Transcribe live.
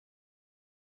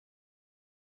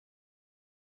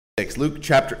Luke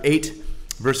chapter 8,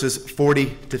 verses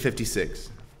 40 to 56.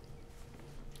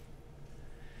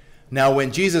 Now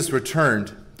when Jesus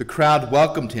returned, the crowd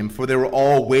welcomed him, for they were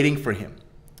all waiting for him.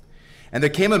 And there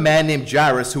came a man named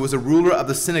Jairus, who was a ruler of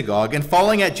the synagogue, and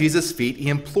falling at Jesus' feet, he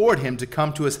implored him to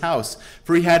come to his house,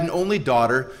 for he had an only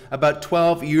daughter, about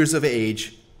 12 years of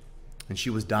age, and she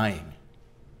was dying.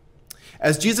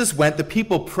 As Jesus went, the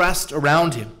people pressed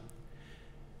around him.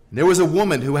 There was a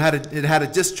woman who had a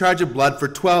discharge of blood for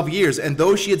 12 years, and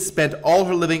though she had spent all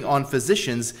her living on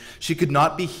physicians, she could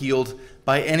not be healed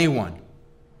by anyone.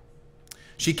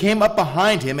 She came up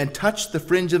behind him and touched the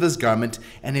fringe of his garment,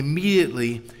 and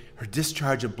immediately her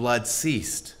discharge of blood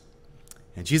ceased.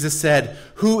 And Jesus said,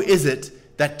 "Who is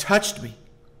it that touched me?"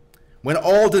 When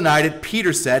all denied it,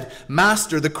 Peter said,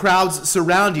 "Master, the crowds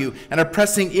surround you and are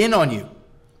pressing in on you."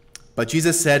 But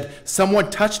Jesus said,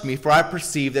 "Someone touched me, for I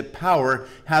perceive that power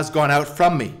has gone out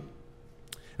from me."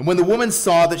 And when the woman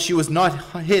saw that she was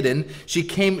not hidden, she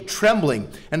came trembling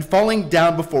and falling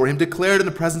down before him, declared in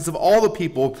the presence of all the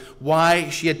people why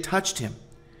she had touched him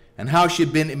and how she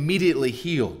had been immediately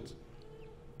healed.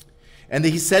 And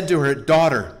he said to her,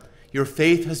 "Daughter, your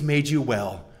faith has made you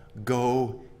well.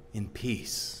 Go in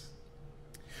peace."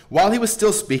 While he was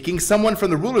still speaking, someone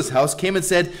from the ruler's house came and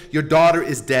said, "Your daughter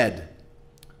is dead.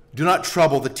 Do not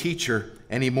trouble the teacher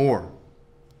anymore."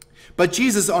 But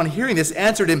Jesus, on hearing this,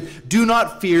 answered him, "Do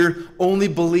not fear, only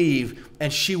believe,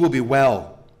 and she will be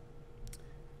well."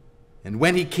 And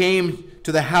when he came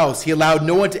to the house, he allowed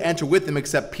no one to enter with him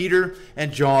except Peter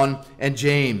and John and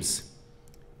James,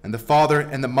 and the father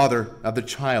and the mother of the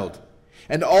child,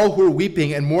 and all who were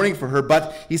weeping and mourning for her.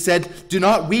 But he said, "Do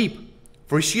not weep,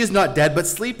 for she is not dead, but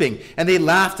sleeping." And they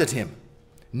laughed at him,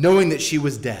 knowing that she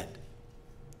was dead.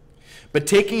 But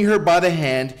taking her by the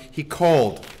hand, he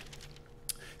called,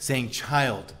 saying,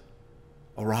 "Child,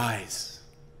 arise."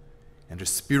 And her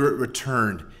spirit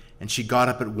returned, and she got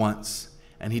up at once.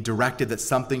 And he directed that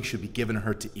something should be given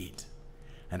her to eat.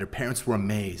 And her parents were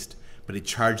amazed, but he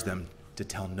charged them to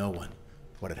tell no one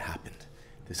what had happened.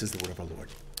 This is the word of our Lord.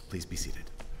 Please be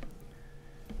seated.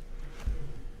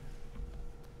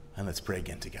 And let's pray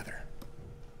again together.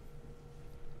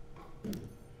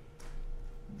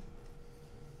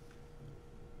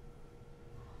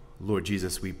 Lord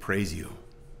Jesus, we praise you,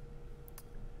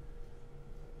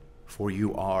 for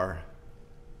you are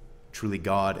truly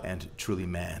God and truly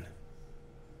man.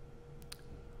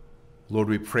 Lord,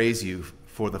 we praise you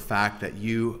for the fact that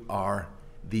you are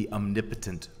the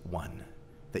omnipotent one,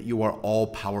 that you are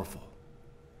all-powerful,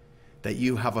 that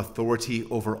you have authority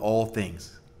over all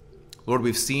things. Lord,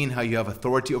 we've seen how you have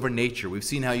authority over nature. We've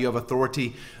seen how you have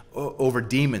authority over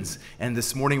demons. And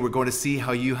this morning we're going to see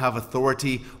how you have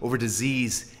authority over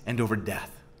disease and over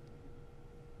death.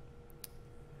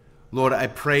 Lord, I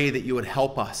pray that you would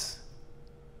help us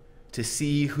to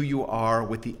see who you are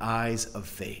with the eyes of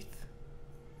faith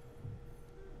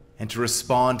and to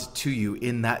respond to you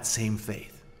in that same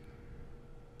faith.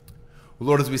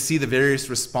 Lord, as we see the various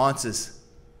responses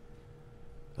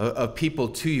of people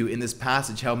to you in this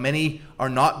passage, how many are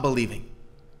not believing,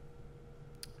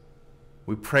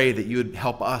 we pray that you would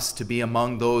help us to be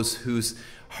among those whose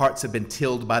hearts have been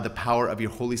tilled by the power of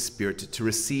your Holy Spirit to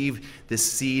receive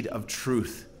this seed of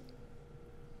truth,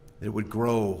 that it would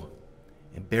grow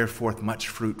and bear forth much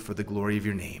fruit for the glory of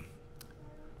your name.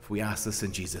 For we ask this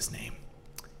in Jesus' name.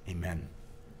 Amen.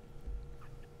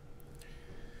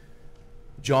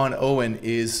 John Owen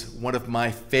is one of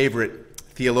my favorite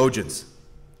theologians.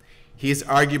 He is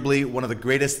arguably one of the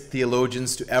greatest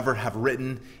theologians to ever have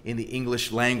written in the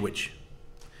English language.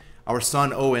 Our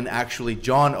son Owen, actually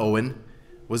John Owen,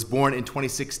 was born in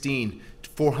 2016,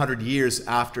 400 years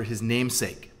after his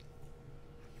namesake.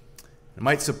 It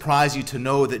might surprise you to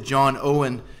know that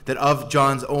of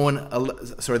John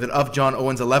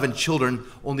Owen's 11 children,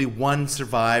 only one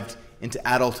survived into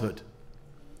adulthood,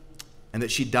 and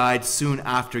that she died soon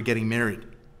after getting married.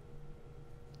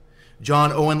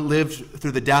 John Owen lived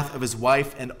through the death of his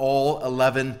wife and all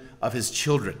 11 of his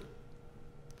children.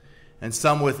 And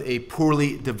some with a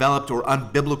poorly developed or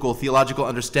unbiblical theological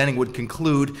understanding would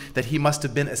conclude that he must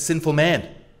have been a sinful man,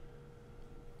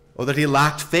 or that he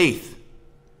lacked faith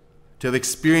to have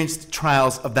experienced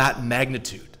trials of that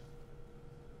magnitude.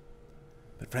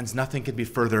 But friends, nothing could be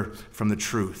further from the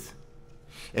truth.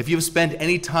 If you've spent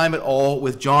any time at all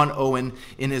with John Owen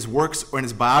in his works or in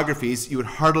his biographies, you would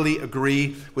heartily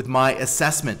agree with my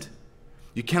assessment.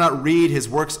 You cannot read his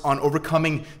works on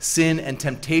overcoming sin and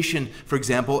temptation, for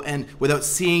example, and without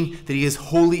seeing that he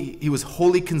was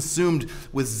wholly consumed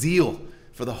with zeal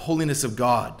for the holiness of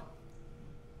God.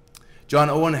 John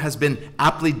Owen has been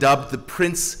aptly dubbed the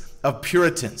Prince of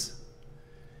Puritans,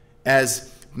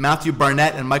 as Matthew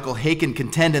Barnett and Michael Haykin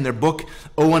contend in their book,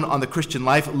 Owen on the Christian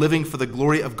Life, Living for the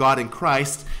Glory of God in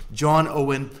Christ, John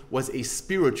Owen was a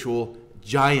spiritual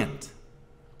giant.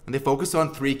 And they focus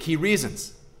on three key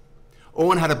reasons.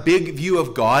 Owen had a big view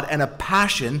of God and a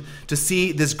passion to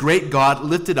see this great God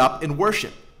lifted up in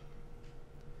worship.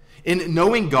 In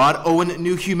knowing God, Owen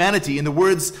knew humanity. In the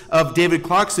words of David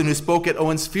Clarkson, who spoke at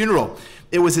Owen's funeral,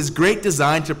 it was his great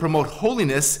design to promote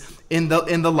holiness in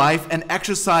the life and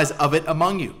exercise of it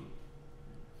among you.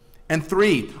 And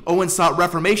three, Owen sought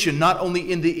reformation not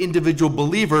only in the individual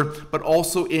believer, but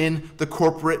also in the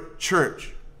corporate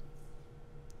church.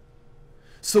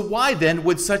 So why then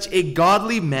would such a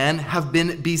godly man have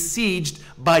been besieged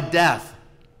by death?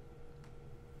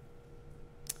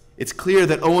 It's clear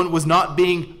that Owen was not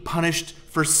being punished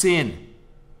for sin.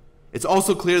 It's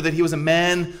also clear that he was a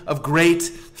man of great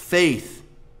faith.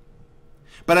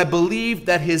 But I believe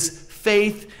that his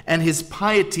faith and his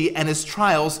piety and his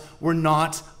trials were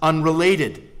not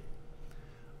unrelated.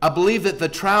 I believe that the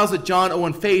trials that John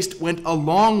Owen faced went a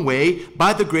long way,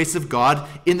 by the grace of God,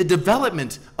 in the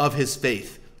development of his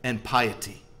faith and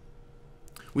piety.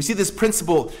 We see this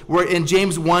principle where in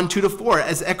James 1, 2-4,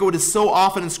 as echoed so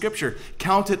often in Scripture,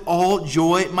 count it all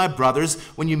joy, my brothers,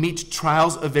 when you meet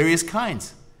trials of various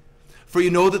kinds. For you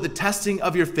know that the testing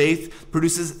of your faith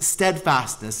produces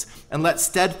steadfastness, and let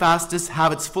steadfastness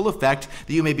have its full effect,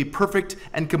 that you may be perfect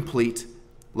and complete,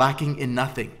 lacking in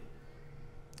nothing.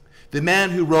 The man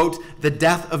who wrote The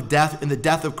Death of Death in the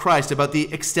Death of Christ about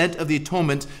the extent of the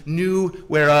atonement knew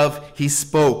whereof he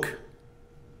spoke.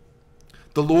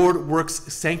 The Lord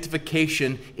works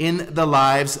sanctification in the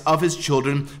lives of his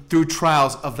children through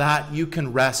trials. Of that you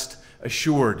can rest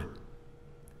assured.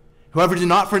 However, do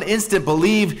not for an instant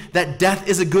believe that death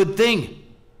is a good thing,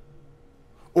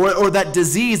 or that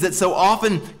disease that so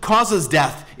often causes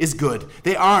death is good.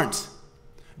 They aren't.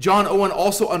 John Owen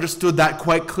also understood that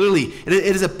quite clearly. It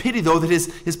is a pity, though, that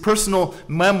his personal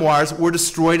memoirs were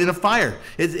destroyed in a fire.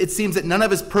 It seems that none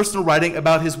of his personal writing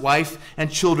about his wife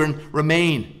and children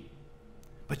remain.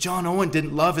 But John Owen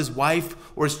didn't love his wife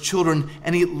or his children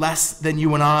any less than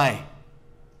you and I.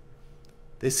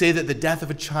 They say that the death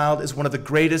of a child is one of the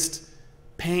greatest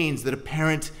pains that a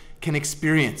parent can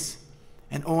experience.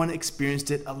 And Owen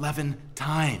experienced it 11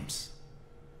 times.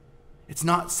 It's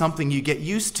not something you get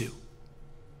used to.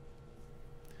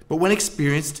 But when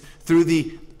experienced through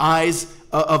the eyes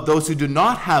of those who do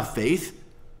not have faith,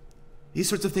 these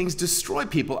sorts of things destroy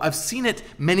people. I've seen it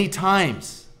many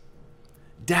times.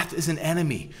 Death is an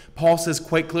enemy. Paul says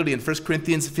quite clearly in 1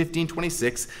 Corinthians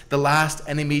 15:26, the last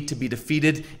enemy to be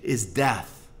defeated is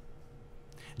death.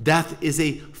 Death is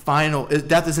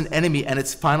an enemy, and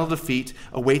its final defeat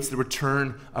awaits the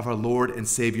return of our Lord and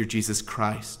Savior Jesus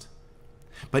Christ.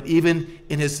 But even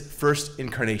in his first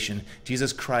incarnation,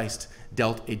 Jesus Christ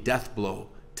dealt a death blow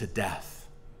to death.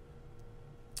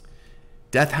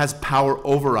 Death has power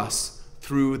over us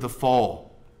through the fall.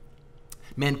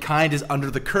 Mankind is under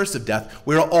the curse of death.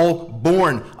 We are all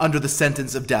born under the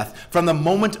sentence of death. From the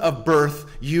moment of birth,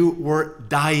 you were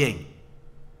dying.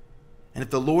 And if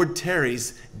the Lord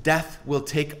tarries, death will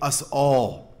take us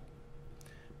all.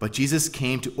 But Jesus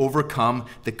came to overcome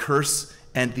the curse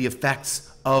and the effects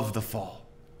of the fall.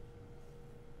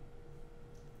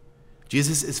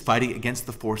 Jesus is fighting against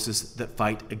the forces that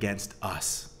fight against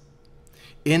us.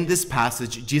 In this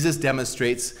passage, Jesus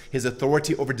demonstrates his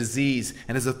authority over disease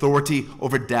and his authority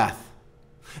over death.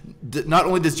 Not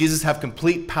only does Jesus have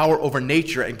complete power over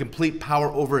nature and complete power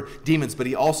over demons, but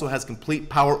he also has complete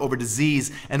power over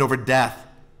disease and over death.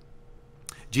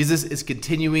 Jesus is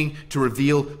continuing to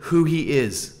reveal who he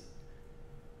is.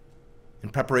 In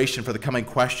preparation for the coming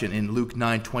question in Luke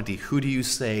 9:20, who do you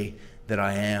say that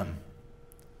I am?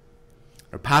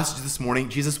 Our passage this morning,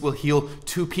 Jesus will heal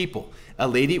two people, a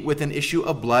lady with an issue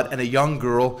of blood and a young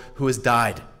girl who has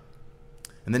died.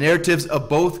 And the narratives of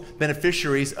both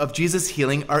beneficiaries of Jesus'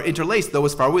 healing are interlaced, though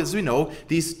as far as we know,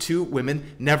 these two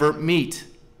women never meet.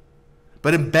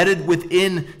 But embedded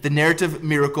within the narrative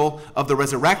miracle of the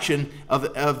resurrection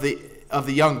of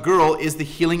the young girl is the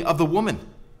healing of the woman.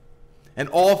 And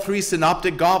all three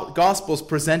synoptic gospels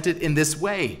present it in this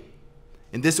way,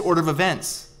 in this order of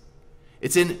events.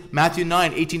 It's in Matthew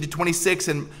 9:18-26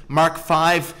 and Mark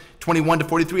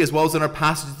 5:21-43, as well as in our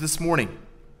passage this morning.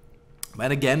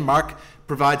 And again, Mark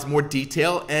provides more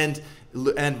detail and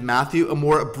Matthew a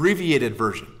more abbreviated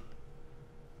version.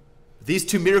 These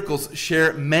two miracles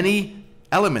share many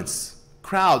elements,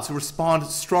 crowds who respond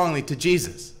strongly to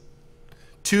Jesus.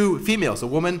 Two females, a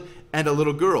woman and a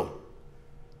little girl.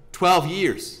 12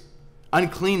 years,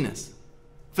 uncleanness,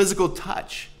 physical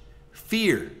touch,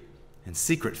 fear, and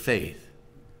secret faith.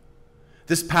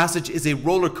 This passage is a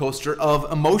roller coaster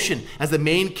of emotion as the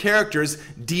main characters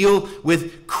deal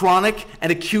with chronic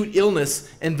and acute illness,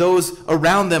 and those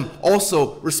around them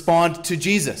also respond to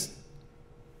Jesus.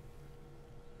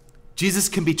 Jesus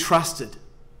can be trusted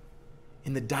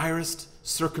in the direst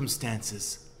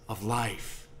circumstances of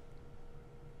life.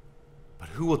 But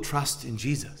who will trust in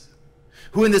Jesus?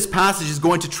 Who in this passage is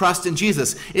going to trust in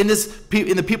Jesus? In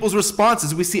the people's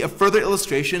responses, we see a further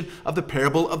illustration of the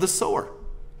parable of the sower.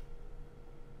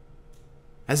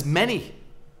 As many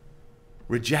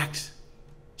reject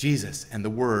Jesus and the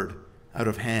word out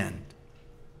of hand.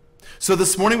 So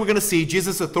this morning we're going to see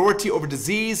Jesus' authority over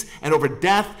disease and over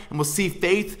death, and we'll see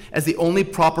faith as the only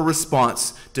proper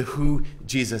response to who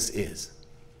Jesus is.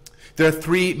 There are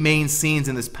three main scenes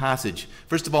in this passage.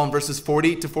 First of all, in verses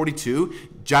 40 to 42,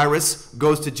 Jairus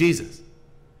goes to Jesus.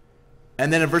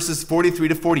 And then in verses 43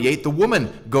 to 48, the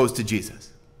woman goes to Jesus.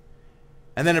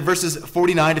 And then in verses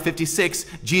 49 to 56,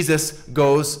 Jesus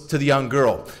goes to the young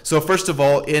girl. So first of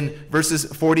all, in verses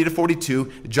 40 to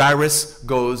 42, Jairus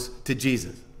goes to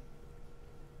Jesus.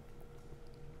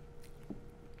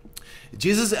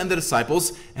 Jesus and the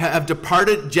disciples have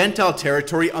departed Gentile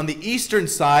territory on the eastern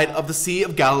side of the Sea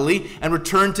of Galilee and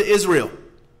returned to Israel.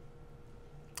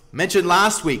 Mentioned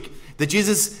last week that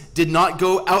Jesus did not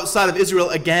go outside of Israel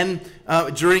again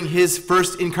during his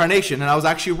first incarnation, and I was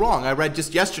actually wrong. I read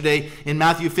just yesterday in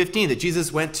Matthew 15 that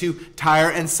Jesus went to Tyre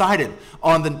and Sidon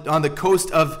on the coast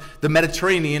of the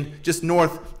Mediterranean, just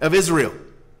north of Israel.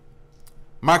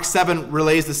 Mark 7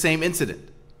 relays the same incident.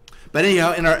 But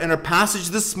anyhow, in our passage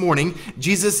this morning,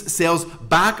 Jesus sails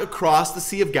back across the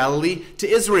Sea of Galilee to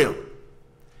Israel.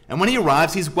 And when he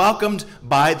arrives, he's welcomed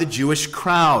by the Jewish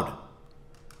crowd.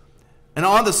 And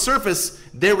on the surface,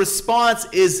 their response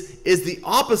is the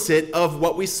opposite of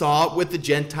what we saw with the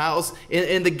Gentiles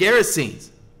in the Gerasenes.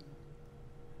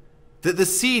 The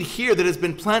seed here that has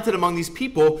been planted among these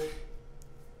people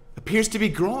appears to be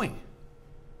growing.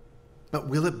 But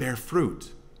will it bear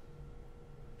fruit?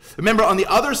 Remember, on the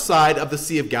other side of the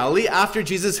Sea of Galilee, after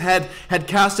Jesus had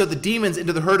cast out the demons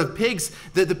into the herd of pigs,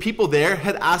 the people there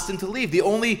had asked him to leave. The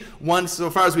only one,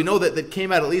 so far as we know, that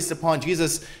came out at least upon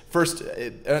Jesus'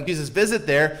 Jesus' visit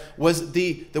there was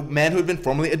the man who had been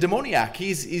formerly a demoniac.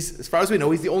 He's, as far as we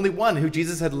know, he's the only one who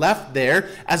Jesus had left there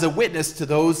as a witness to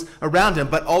those around him.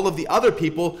 But all of the other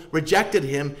people rejected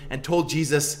him and told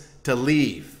Jesus to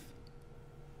leave.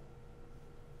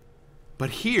 But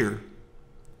here,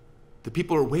 the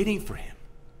people are waiting for him.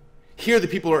 Here the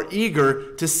people are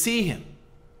eager to see him.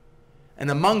 And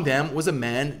among them was a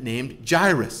man named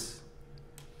Jairus.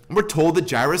 And we're told that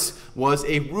Jairus was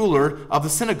a ruler of the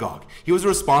synagogue. He was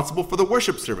responsible for the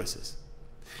worship services.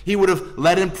 He would have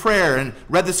led in prayer and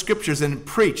read the scriptures and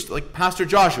preached like Pastor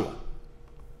Joshua.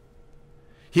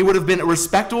 He would have been a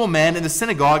respectable man in the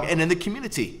synagogue and in the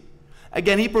community.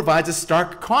 Again, he provides a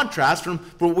stark contrast from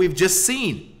what we've just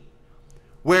seen,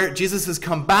 where Jesus has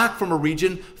come back from a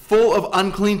region full of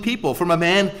unclean people, from a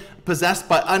man possessed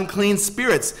by unclean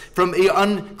spirits, from the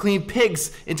unclean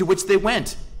pigs into which they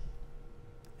went.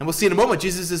 And we'll see in a moment,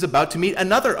 Jesus is about to meet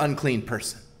another unclean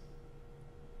person.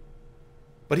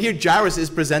 But here Jairus is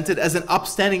presented as an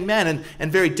upstanding man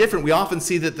and very different. We often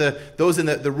see that those in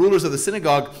the rulers of the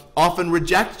synagogue often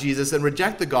reject Jesus and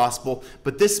reject the gospel,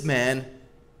 but this man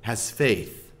has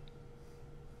faith.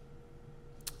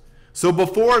 So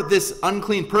before this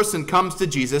unclean person comes to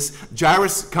Jesus,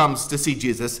 Jairus comes to see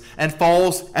Jesus and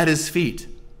falls at his feet.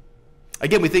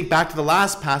 Again, we think back to the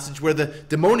last passage where the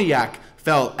demoniac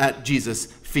fell at Jesus'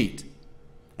 feet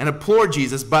and implored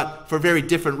Jesus, but for very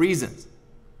different reasons.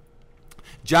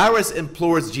 Jairus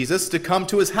implores Jesus to come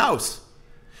to his house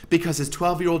because his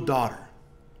 12-year-old daughter,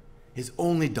 his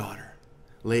only daughter,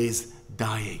 lays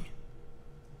dying.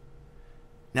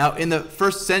 Now, in the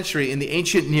first century, in the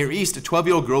ancient Near East, a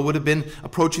 12-year-old girl would have been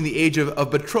approaching the age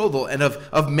of betrothal and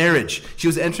of marriage. She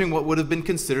was entering what would have been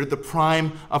considered the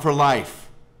prime of her life.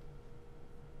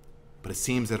 But it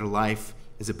seems that her life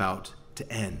is about to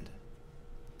end.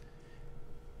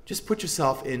 Just put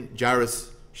yourself in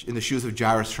the shoes of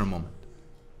Jairus for a moment.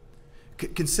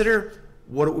 Consider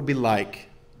what it would be like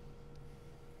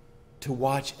to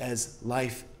watch as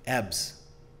life ebbs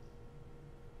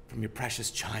from your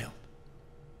precious child.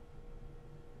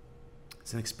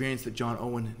 It's an experience that John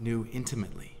Owen knew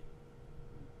intimately.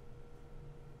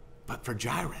 But for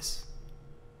Jairus,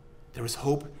 there was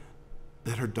hope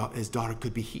that his daughter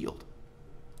could be healed.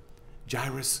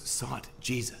 Jairus sought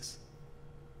Jesus.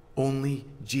 Only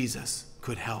Jesus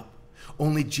could help.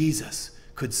 Only Jesus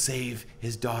could save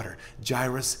his daughter.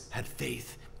 Jairus had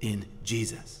faith in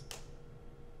Jesus.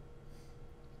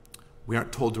 We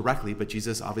aren't told directly, but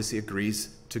Jesus obviously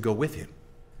agrees to go with him.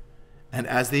 And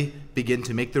as they begin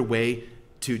to make their way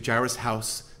to Jairus'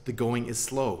 house, the going is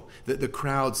slow. The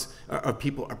crowds of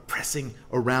people are pressing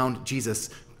around Jesus,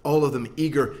 all of them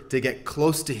eager to get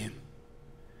close to him.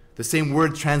 The same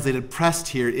word translated pressed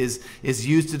here is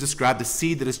used to describe the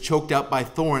seed that is choked out by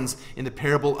thorns in the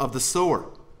parable of the sower.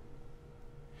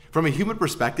 From a human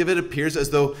perspective, it appears as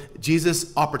though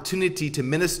Jesus' opportunity to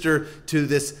minister to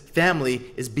this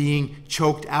family is being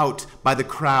choked out by the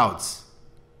crowds.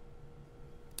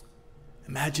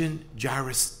 Imagine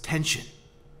Jairus' tension.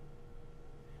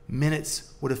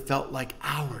 Minutes would have felt like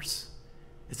hours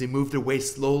as they moved their way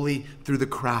slowly through the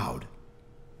crowd.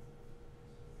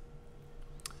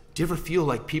 Do you ever feel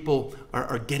like people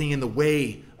are getting in the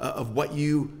way of what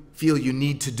you feel you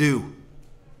need to do?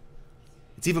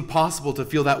 It's even possible to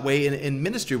feel that way in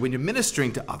ministry when you're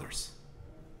ministering to others.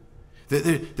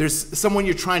 There's someone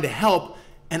you're trying to help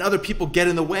and other people get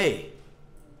in the way.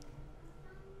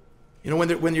 You know,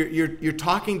 when you're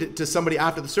talking to somebody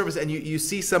after the service and you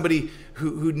see somebody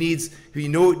who you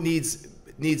know needs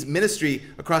ministry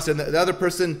across, and the other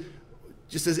person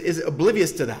just is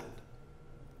oblivious to that.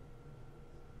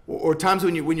 Or times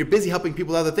when you're busy helping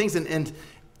people with other things,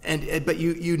 but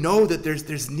you know that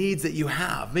there's needs that you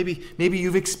have. Maybe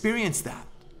you've experienced that.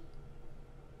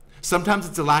 Sometimes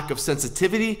it's a lack of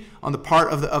sensitivity on the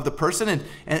part of the person,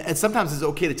 and sometimes it's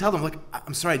okay to tell them, like,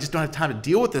 I'm sorry, I just don't have time to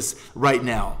deal with this right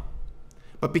now.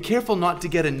 But be careful not to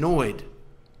get annoyed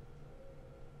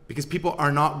because people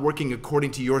are not working according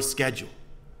to your schedule.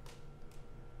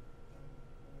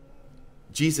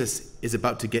 Jesus is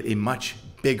about to get a much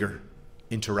bigger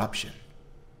interruption.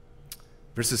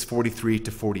 Verses 43 to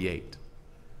 48.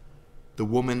 The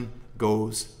woman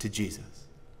goes to Jesus.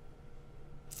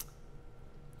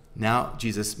 Now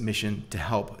Jesus' mission to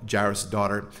help Jairus'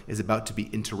 daughter is about to be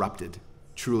interrupted,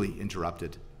 truly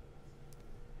interrupted.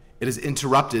 It is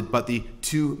interrupted, but the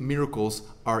two miracles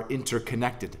are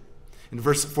interconnected. In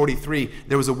verse 43,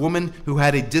 there was a woman who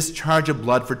had a discharge of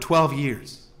blood for 12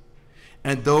 years.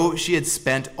 And though she had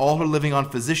spent all her living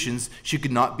on physicians, she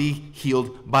could not be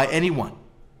healed by anyone.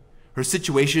 Her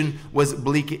situation was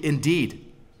bleak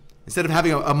indeed. Instead of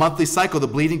having a monthly cycle, the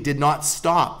bleeding did not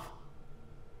stop.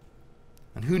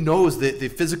 And who knows the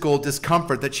physical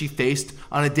discomfort that she faced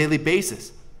on a daily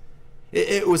basis.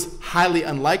 It was highly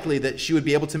unlikely that she would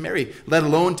be able to marry, let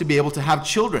alone to be able to have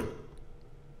children.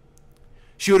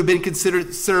 She would have been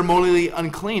considered ceremonially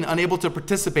unclean, unable to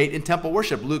participate in temple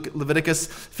worship, Leviticus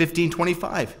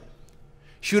 15:25.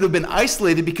 She would have been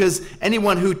isolated because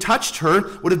anyone who touched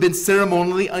her would have been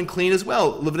ceremonially unclean as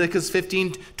well, Leviticus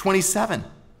 15:27.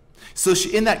 So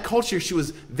in that culture, she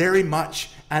was very much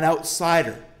an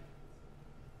outsider.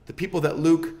 The people that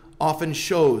Luke often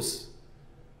shows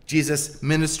Jesus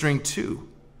ministering to.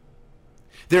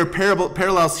 There are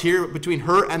parallels here between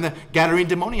her and the Gadarene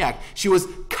demoniac. She was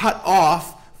cut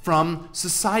off from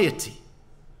society.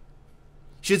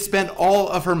 She had spent all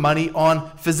of her money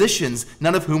on physicians,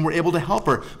 none of whom were able to help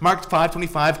her. Mark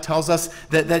 5:25 tells us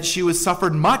that she was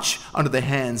suffered much under the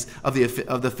hands of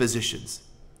the physicians.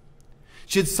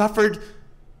 She had suffered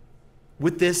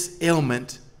with this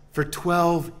ailment for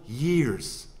 12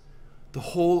 years, the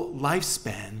whole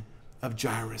lifespan of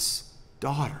Jairus'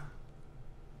 daughter.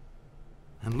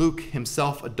 And Luke,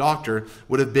 himself a doctor,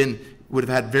 would have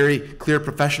had very clear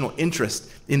professional interest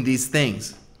in these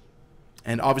things.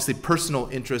 And obviously personal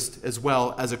interest as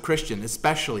well as a Christian,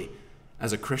 especially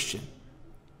as a Christian.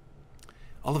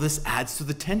 All of this adds to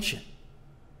the tension.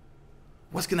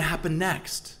 What's going to happen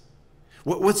next?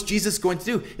 What's Jesus going to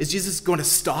do? Is Jesus going to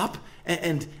stop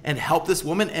and help this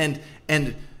woman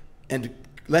and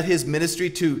let his ministry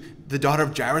to the daughter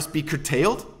of Jairus be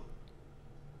curtailed?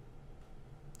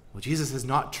 Well, Jesus has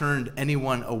not turned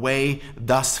anyone away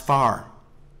thus far.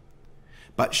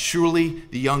 But surely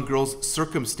the young girl's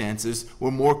circumstances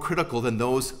were more critical than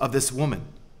those of this woman.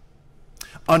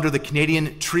 Under the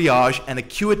Canadian triage and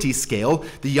acuity scale,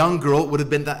 the young girl would have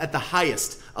been at the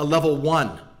highest, a level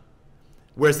 1,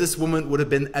 whereas this woman would have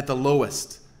been at the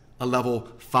lowest, a level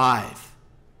 5.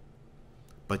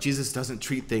 But Jesus doesn't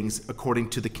treat things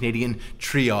according to the Canadian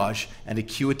triage and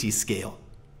acuity scale.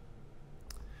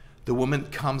 The woman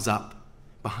comes up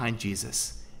behind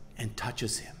Jesus and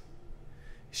touches him.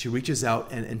 She reaches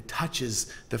out and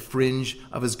touches the fringe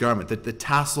of his garment, the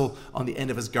tassel on the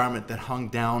end of his garment that hung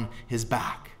down his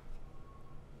back.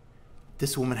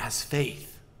 This woman has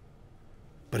faith,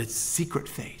 but it's secret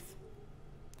faith.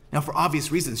 Now, for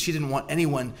obvious reasons, she didn't want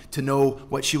anyone to know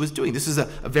what she was doing. This is a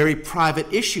very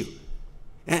private issue.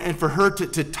 And for her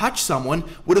to touch someone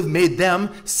would have made them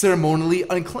ceremonially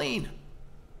unclean,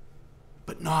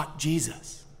 but not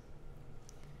Jesus.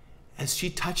 as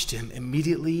she touched him,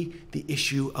 immediately the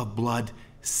issue of blood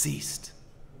ceased.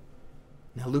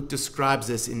 Now, Luke describes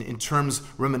this in terms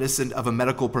reminiscent of a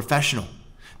medical professional.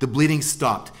 The bleeding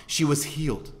stopped. She was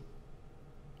healed.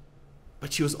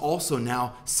 But she was also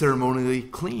now ceremonially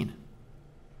clean.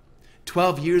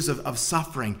 12 years of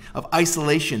suffering, of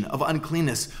isolation, of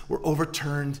uncleanness were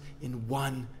overturned in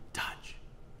one touch.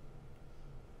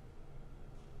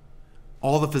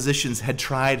 All the physicians had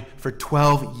tried for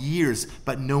 12 years,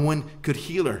 but no one could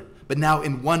heal her. But now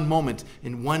in one moment,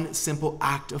 in one simple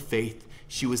act of faith,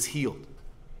 she was healed.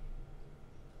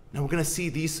 Now we're going to see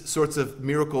these sorts of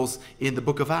miracles in the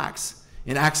book of Acts.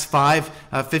 In Acts 5,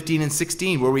 15 and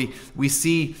 16, where we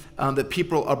see that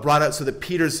people are brought out so that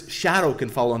Peter's shadow can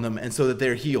fall on them and so that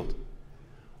they're healed.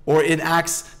 Or in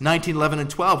Acts 19, 11, and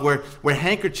 12, where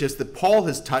handkerchiefs that Paul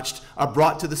has touched are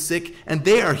brought to the sick and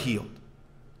they are healed.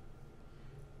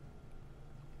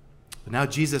 But now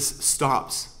Jesus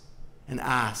stops and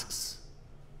asks,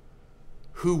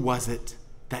 who was it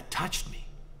that touched me?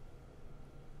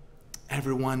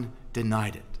 Everyone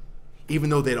denied it, even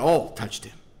though they'd all touched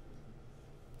him.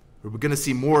 We're going to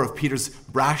see more of Peter's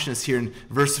brashness here in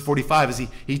verse 45 as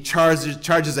he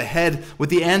charges ahead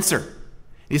with the answer.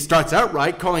 He starts out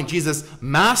right, calling Jesus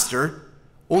Master.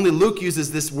 Only Luke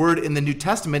uses this word in the New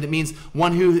Testament. It means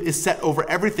one who is set over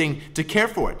everything to care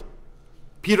for it.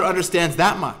 Peter understands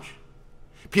that much.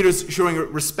 Peter's showing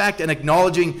respect and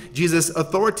acknowledging Jesus'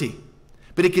 authority.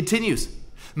 But he continues,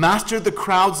 Master, the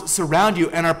crowds surround you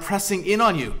and are pressing in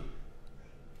on you.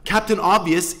 Captain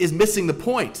Obvious is missing the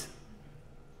point.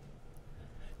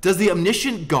 Does the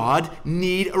omniscient God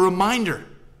need a reminder?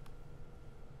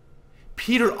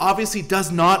 Peter obviously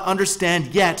does not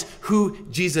understand yet who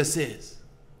Jesus is.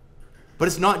 But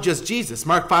it's not just Jesus.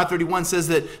 Mark 5:31 says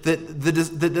that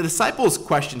the disciples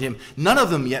questioned him. None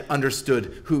of them yet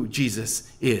understood who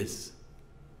Jesus is.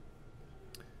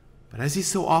 But as he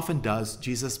so often does,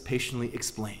 Jesus patiently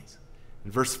explains.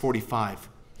 In verse 45,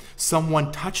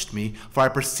 someone touched me, for I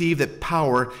perceive that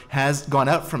power has gone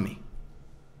out from me.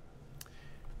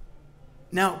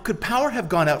 Now, could power have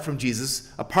gone out from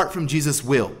Jesus apart from Jesus'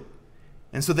 will,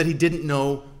 and so that he didn't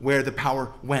know where the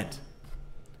power went?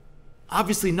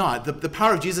 Obviously not. The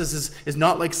power of Jesus is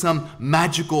not like some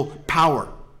magical power.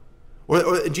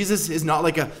 Or Jesus is not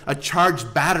like a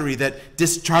charged battery that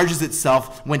discharges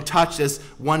itself when touched, as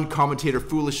one commentator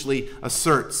foolishly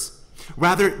asserts.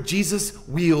 Rather, Jesus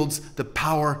wields the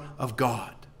power of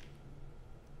God.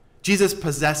 Jesus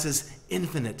possesses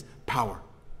infinite power.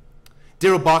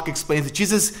 Darrell Bock explains that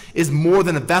Jesus is more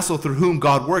than a vessel through whom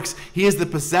God works. He is the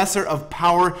possessor of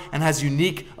power and has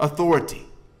unique authority.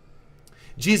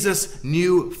 Jesus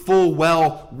knew full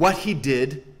well what he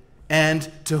did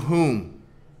and to whom.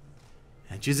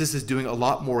 And Jesus is doing a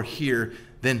lot more here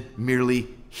than merely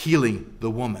healing the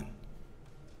woman.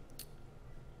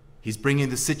 He's bringing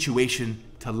the situation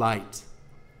to light.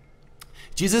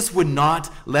 Jesus would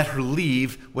not let her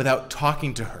leave without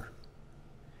talking to her.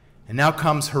 And now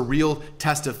comes her real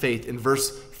test of faith in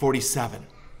verse 47.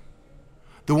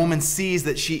 The woman sees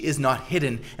that she is not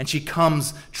hidden, and she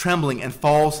comes trembling and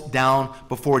falls down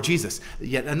before Jesus.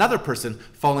 Yet another person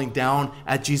falling down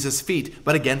at Jesus' feet,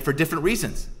 but again for different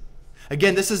reasons.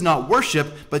 Again, this is not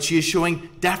worship, but she is showing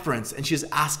deference, and she is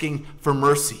asking for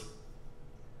mercy.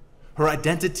 Her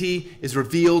identity is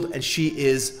revealed, and she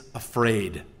is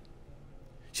afraid.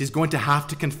 She's going to have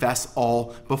to confess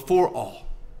all before all.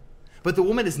 But the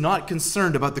woman is not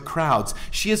concerned about the crowds.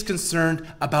 She is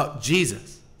concerned about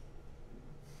Jesus.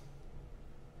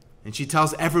 And she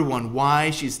tells everyone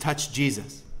why she's touched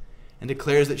Jesus and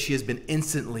declares that she has been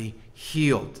instantly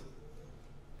healed.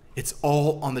 It's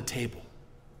all on the table.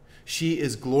 She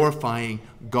is glorifying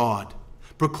God,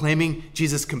 proclaiming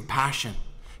Jesus' compassion,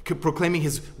 proclaiming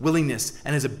his willingness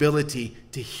and his ability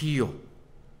to heal.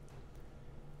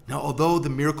 Now, although the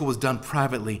miracle was done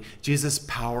privately, Jesus'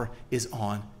 power is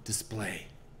on display.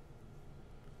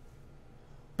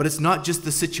 But it's not just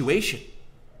the situation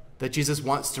that Jesus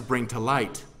wants to bring to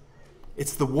light.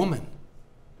 It's the woman.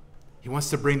 He wants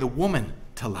to bring the woman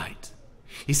to light.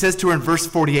 He says to her in verse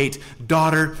 48,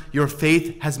 "Daughter, your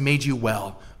faith has made you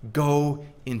well. Go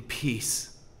in peace."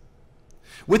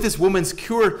 With this woman's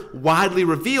cure widely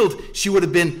revealed, she would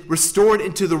have been restored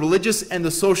into the religious and the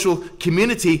social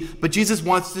community, but Jesus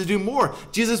wants to do more.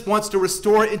 Jesus wants to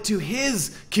restore into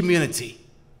his community.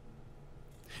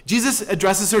 Jesus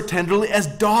addresses her tenderly as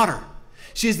daughter.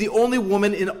 She is the only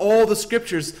woman in all the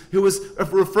scriptures who was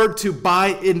referred to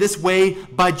in this way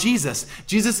by Jesus.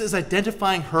 Jesus is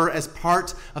identifying her as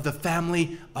part of the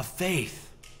family of faith.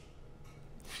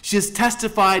 She has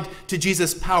testified to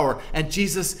Jesus' power, and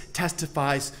Jesus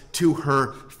testifies to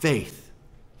her faith.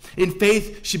 In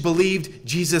faith, she believed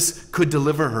Jesus could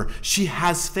deliver her. She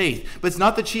has faith. But it's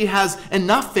not that she has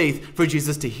enough faith for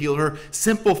Jesus to heal her.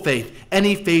 Simple faith.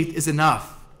 Any faith is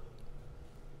enough.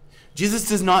 Jesus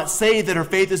does not say that her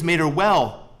faith has made her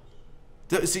well.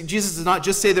 See, Jesus does not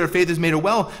just say that her faith has made her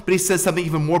well, but he says something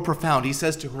even more profound. He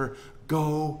says to her,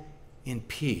 "Go in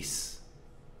peace."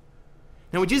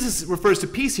 Now, when Jesus refers to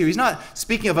peace here, he's not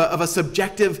speaking of a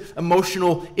subjective,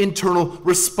 emotional, internal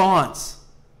response.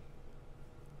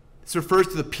 This refers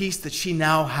to the peace that she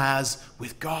now has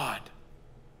with God.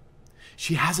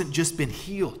 She hasn't just been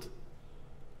healed.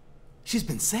 She's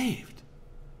been saved.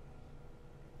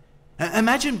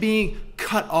 Imagine being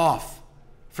cut off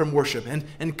from worship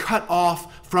and cut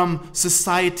off from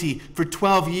society for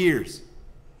 12 years.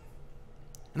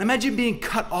 And imagine being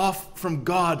cut off from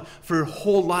God for your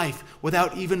whole life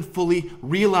without even fully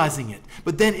realizing it.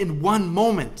 But then in one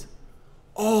moment,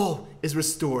 all is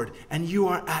restored and you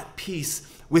are at peace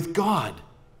with God.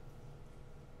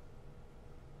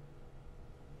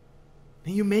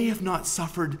 Now, you may have not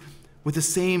suffered with the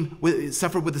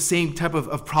same type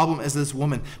of problem as this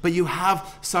woman, but you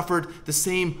have suffered the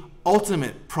same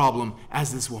ultimate problem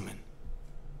as this woman.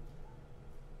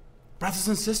 Brothers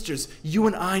and sisters, you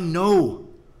and I know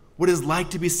what it is like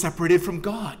to be separated from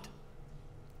God.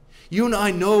 You and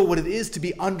I know what it is to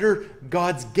be under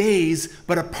God's gaze,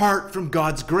 but apart from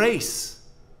God's grace.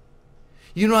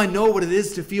 You and I know what it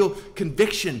is to feel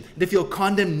conviction, to feel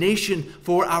condemnation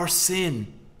for our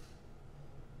sin.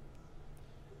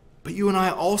 But you and I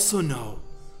also know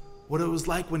what it was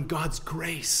like when God's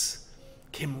grace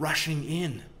came rushing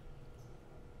in.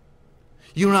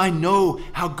 You and I know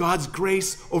how God's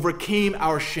grace overcame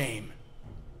our shame.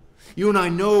 You and I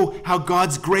know how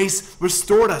God's grace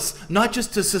restored us, not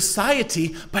just to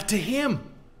society, but to Him.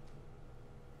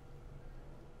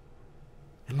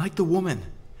 And like the woman,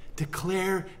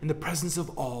 declare in the presence of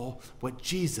all what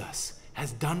Jesus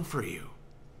has done for you.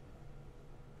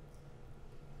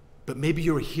 But maybe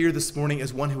you're here this morning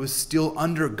as one who is still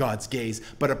under God's gaze,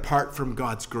 but apart from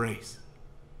God's grace.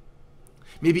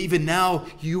 Maybe even now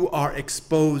you are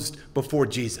exposed before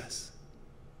Jesus.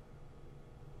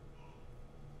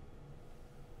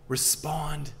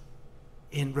 Respond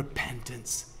in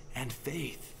repentance and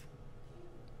faith.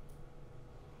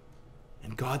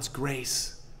 And God's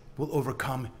grace will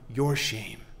overcome your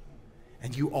shame,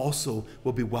 and you also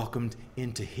will be welcomed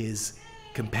into His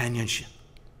companionship.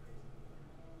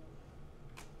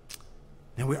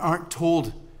 Now, we aren't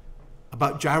told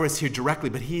about Jairus here directly,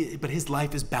 but his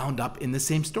life is bound up in the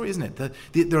same story, isn't it?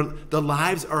 The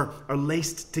lives are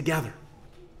laced together.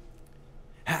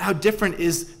 How different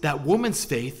is that woman's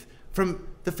faith from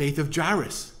the faith of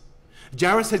Jairus?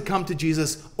 Jairus had come to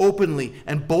Jesus openly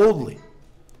and boldly,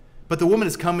 but the woman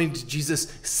is coming to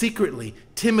Jesus secretly,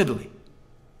 timidly.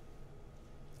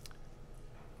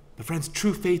 But friends,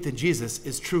 true faith in Jesus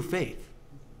is true faith.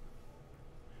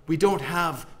 We don't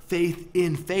have faith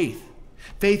in faith.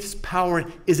 Faith's power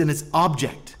is in its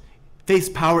object. Faith's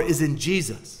power is in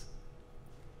Jesus,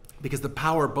 because the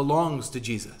power belongs to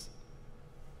Jesus.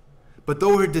 But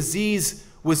though her disease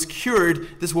was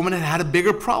cured, this woman had a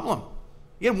bigger problem.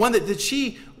 Again, one that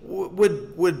she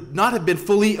would not have been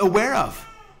fully aware of.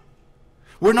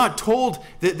 We're not told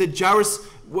that Jairus,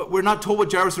 we're not told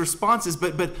what Jairus' response is,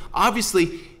 but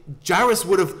obviously Jairus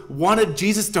would have wanted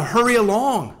Jesus to hurry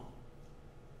along,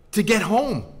 to get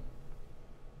home.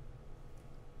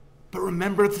 But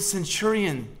remember the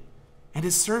centurion and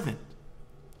his servant.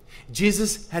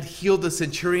 Jesus had healed the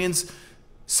centurion's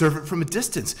servant from a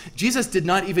distance. Jesus did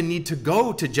not even need to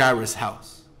go to Jairus'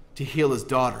 house to heal his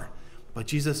daughter, but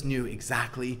Jesus knew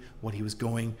exactly what he was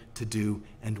going to do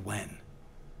and when.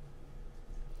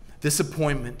 This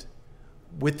appointment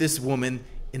with this woman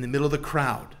in the middle of the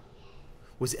crowd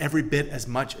was every bit as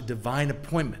much a divine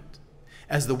appointment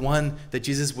as the one that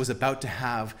Jesus was about to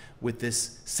have with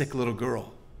this sick little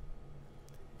girl.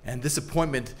 And this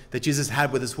appointment that Jesus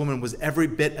had with this woman was every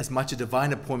bit as much a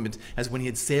divine appointment as when he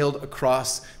had sailed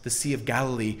across the Sea of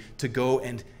Galilee to go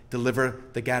and deliver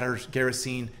the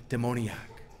Gerasene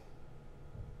demoniac.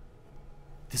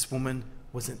 This woman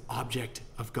was an object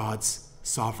of God's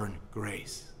sovereign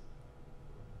grace.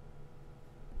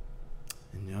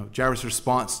 And Jairus'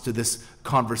 response to this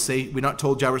conversation, we're not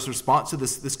told Jairus' response to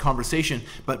this conversation,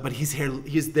 but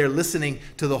he's there listening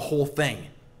to the whole thing.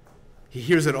 He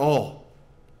hears it all.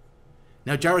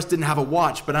 Now, Jairus didn't have a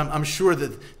watch, but I'm sure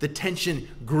that the tension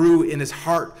grew in his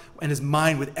heart and his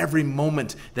mind with every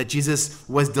moment that Jesus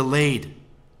was delayed.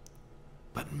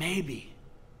 But maybe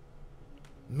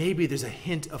there's a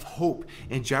hint of hope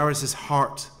in Jairus'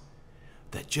 heart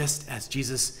that just as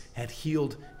Jesus had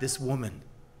healed this woman,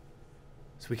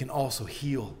 so we can also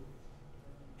heal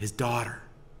his daughter.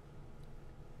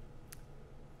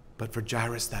 But for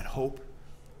Jairus, that hope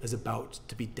is about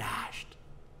to be dashed.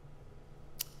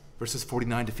 Verses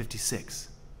 49 to 56.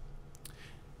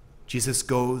 Jesus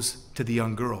goes to the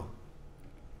young girl.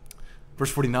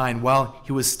 Verse 49, while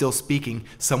he was still speaking,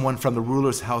 someone from the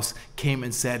ruler's house came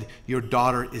and said, "Your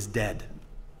daughter is dead."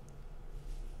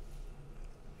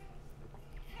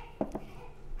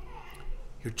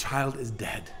 Your child is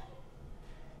dead.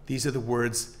 These are the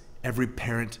words every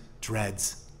parent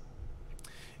dreads.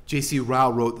 J.C.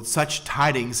 Ryle wrote that such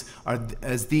tidings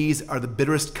as these are the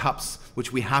bitterest cups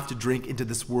which we have to drink into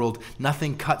this world.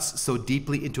 Nothing cuts so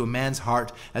deeply into a man's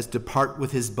heart as to part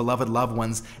with his beloved loved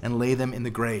ones and lay them in the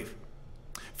grave.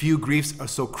 Few griefs are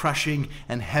so crushing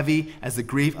and heavy as the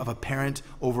grief of a parent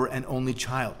over an only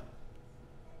child.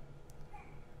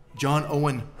 John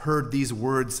Owen heard these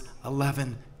words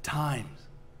 11 times.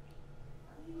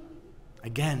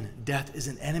 Again, death is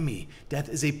an enemy. Death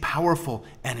is a powerful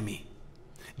enemy.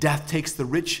 Death takes the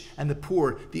rich and the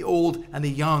poor, the old and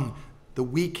the young, the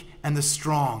weak and the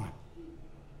strong.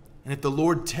 And if the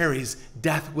Lord tarries,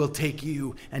 death will take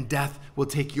you, and death will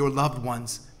take your loved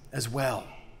ones as well.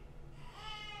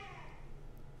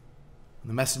 And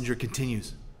the messenger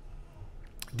continues,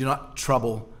 "Do not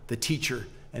trouble the teacher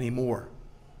anymore."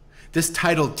 This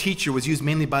title, teacher, was used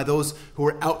mainly by those who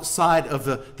were outside of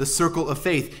the circle of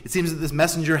faith. It seems that this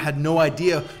messenger had no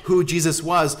idea who Jesus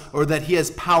was or that he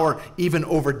has power even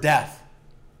over death.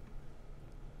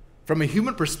 From a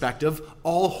human perspective,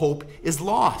 all hope is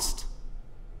lost.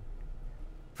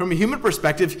 From a human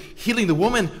perspective, healing the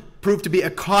woman proved to be a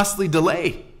costly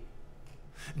delay.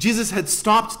 Jesus had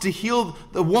stopped to heal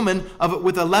the woman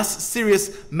with a less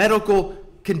serious medical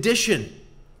condition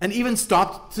and even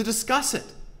stopped to discuss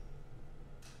it.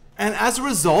 And as a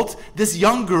result, this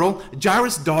young girl,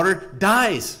 Jairus' daughter,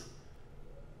 dies.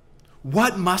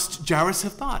 What must Jairus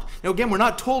have thought? Now again, we're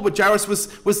not told what Jairus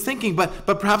was thinking, but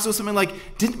perhaps it was something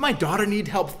like, didn't my daughter need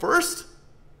help first?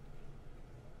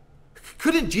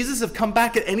 Couldn't Jesus have come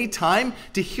back at any time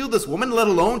to heal this woman, let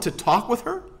alone to talk with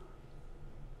her?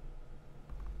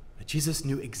 But Jesus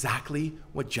knew exactly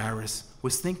what Jairus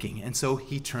was thinking, and so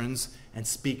he turns and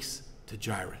speaks to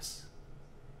Jairus,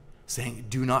 saying,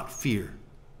 "Do not fear.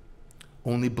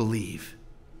 Only believe.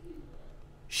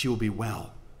 She will be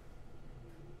well."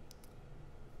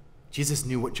 Jesus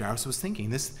knew what Jairus was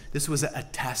thinking. This was a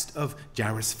test of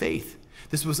Jairus' faith.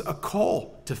 This was a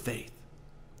call to faith.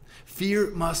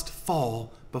 Fear must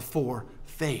fall before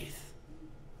faith.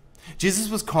 Jesus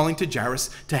was calling to Jairus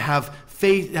to have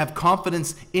faith, have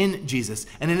confidence in Jesus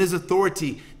and in his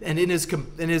authority and in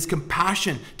his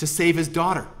compassion to save his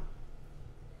daughter.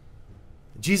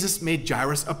 Jesus made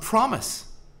Jairus a promise.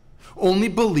 Only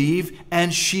believe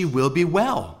and she will be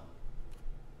well.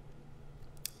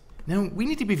 Now, we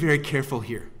need to be very careful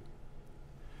here.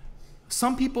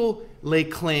 Some people lay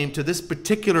claim to this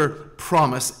particular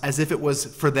promise as if it was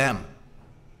for them.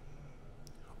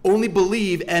 Only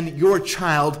believe and your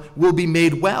child will be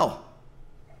made well.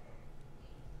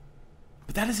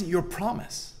 But that isn't your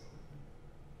promise.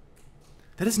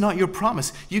 That is not your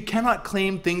promise. You cannot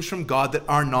claim things from God that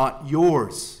are not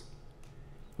yours.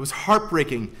 It was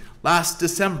heartbreaking last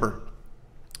December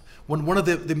when one of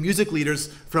the music leaders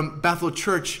from Bethel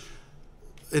Church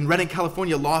in Redding,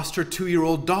 California, lost her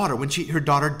 2-year-old daughter when her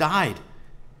daughter died.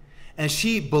 And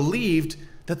she believed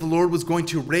that the Lord was going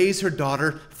to raise her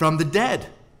daughter from the dead.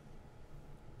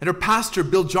 And her pastor,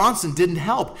 Bill Johnson, didn't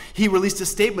help. He released a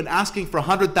statement asking for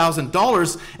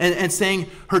 $100,000 and saying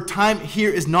her time here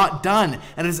is not done,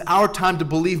 and it is our time to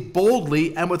believe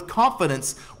boldly and with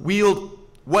confidence wield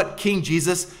what King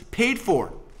Jesus paid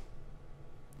for.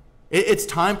 It's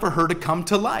time for her to come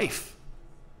to life.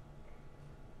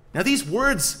 Now, these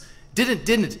words didn't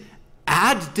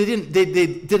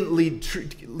lead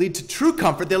to true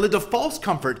comfort. They led to false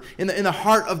comfort in the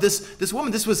heart of this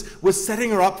woman. This was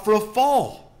setting her up for a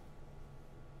fall.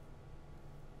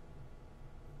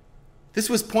 This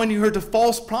was pointing her to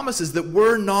false promises that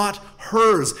were not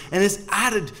hers, and this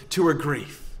added to her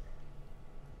grief.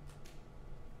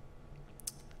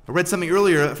 I read something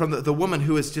earlier from the woman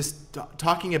who was just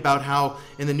talking about how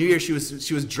in the new year she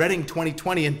was dreading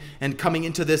 2020 and coming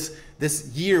into this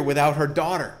year without her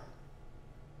daughter.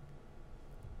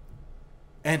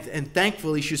 And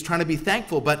thankfully, she was trying to be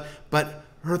thankful, but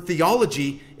her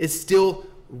theology is still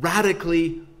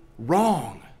radically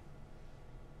wrong.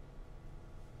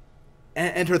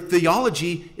 And her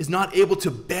theology is not able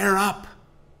to bear up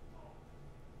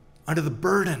under the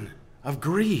burden of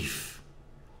grief.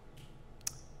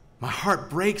 My heart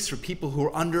breaks for people who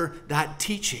are under that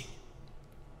teaching.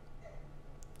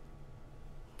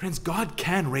 Friends, God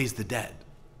can raise the dead.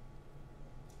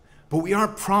 But we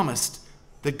aren't promised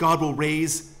that God will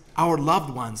raise our loved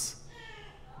ones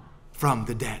from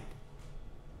the dead.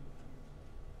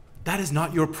 That is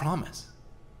not your promise.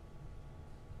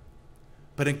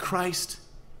 But in Christ,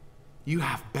 you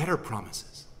have better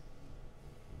promises.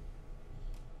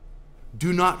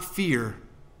 Do not fear,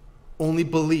 only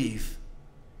believe,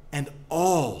 and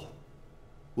all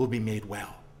will be made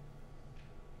well.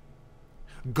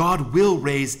 God will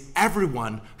raise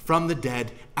everyone from the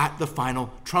dead at the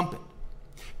final trumpet.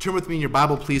 Turn with me in your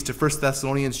Bible, please, to 1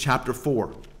 Thessalonians chapter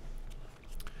 4.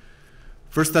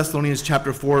 1 Thessalonians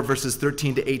chapter 4, verses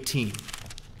 13 to 18.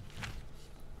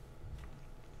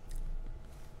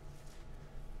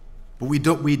 But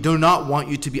we do not want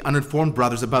you to be uninformed,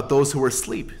 brothers, about those who are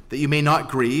asleep, that you may not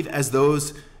grieve as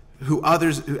others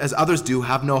do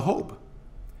have no hope.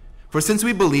 For since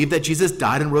we believe that Jesus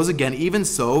died and rose again, even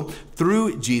so,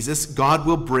 through Jesus, God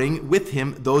will bring with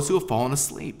him those who have fallen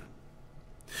asleep.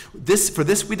 For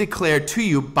this we declare to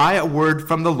you by a word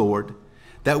from the Lord,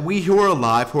 that we who are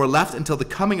alive, who are left until the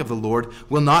coming of the Lord,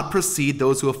 will not precede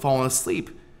those who have fallen asleep.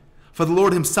 For the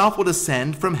Lord himself will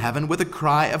descend from heaven with a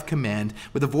cry of command,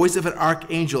 with the voice of an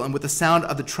archangel, and with the sound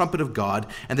of the trumpet of God,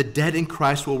 and the dead in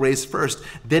Christ will rise first.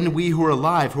 Then we who are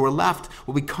alive, who are left,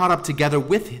 will be caught up together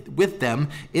with them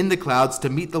in the clouds to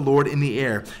meet the Lord in the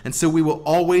air. And so we will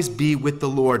always be with the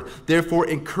Lord. Therefore,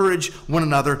 encourage one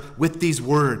another with these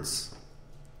words.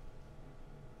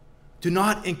 Do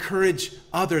not encourage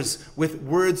others with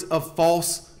words of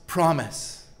false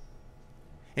promise.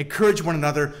 Encourage one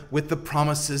another with the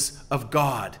promises of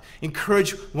God.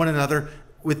 Encourage one another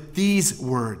with these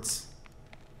words.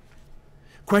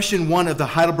 Question 1 of the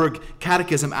Heidelberg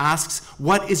Catechism asks,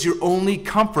 what is your only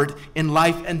comfort in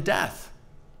life and death?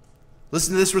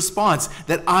 Listen to this response,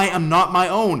 that I am not my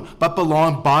own, but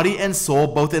belong body and soul,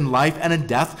 both in life and in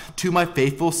death, to my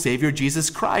faithful Savior Jesus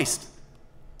Christ.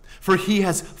 For he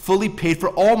has fully paid for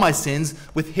all my sins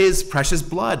with his precious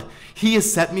blood. He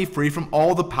has set me free from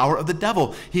all the power of the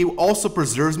devil. He also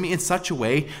preserves me in such a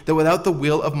way that without the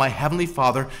will of my heavenly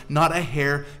Father, not a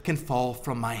hair can fall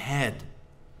from my head.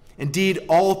 Indeed,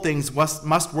 all things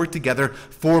must work together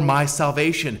for my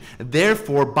salvation.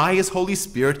 Therefore, by his Holy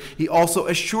Spirit, he also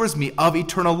assures me of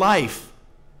eternal life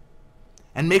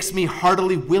and makes me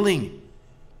heartily willing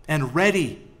and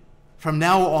ready from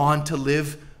now on to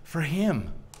live for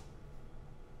him.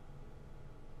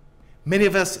 Many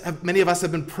of us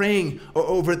have been praying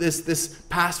over this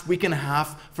past week and a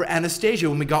half for Anastasia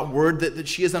when we got word that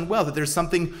she is unwell, that there's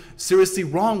something seriously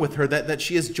wrong with her, that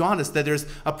she is jaundiced, that there's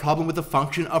a problem with the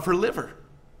function of her liver.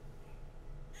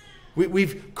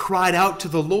 We've cried out to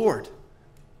the Lord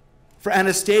for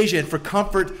Anastasia and for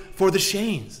comfort for the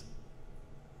Shanes.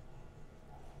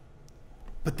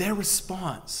 But their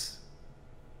response,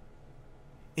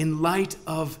 in light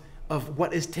of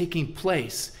what is taking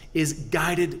place, is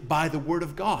guided by the Word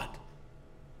of God.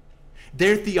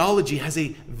 Their theology has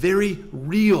a very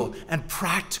real and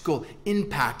practical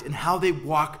impact in how they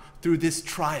walk through this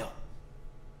trial.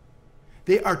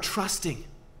 They are trusting,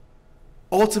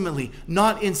 ultimately,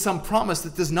 not in some promise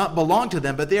that does not belong to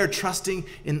them, but they are trusting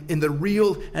in the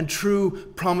real and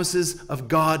true promises of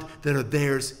God that are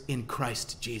theirs in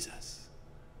Christ Jesus.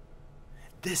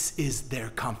 This is their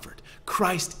comfort.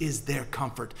 Christ is their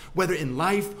comfort. Whether in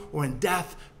life or in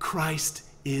death, Christ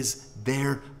is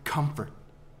their comfort.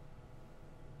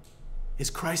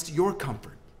 Is Christ your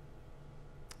comfort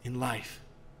in life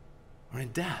or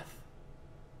in death?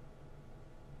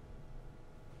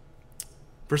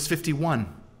 Verse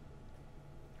 51.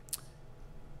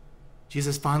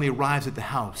 Jesus finally arrives at the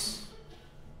house.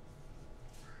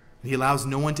 He allows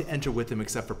no one to enter with him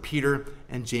except for Peter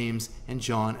and James and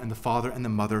John and the father and the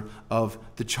mother of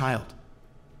the child.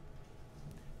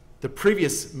 The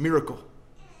previous miracle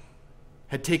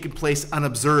had taken place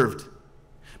unobserved,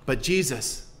 but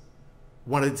Jesus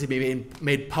wanted it to be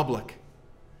made public.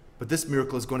 But this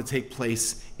miracle is going to take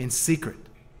place in secret.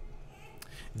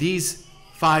 These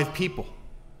 5 people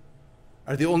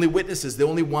are the only witnesses, the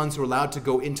only ones who are allowed to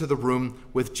go into the room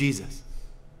with Jesus.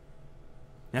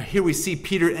 Now here we see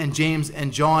Peter and James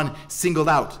and John singled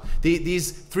out.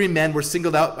 These 3 men are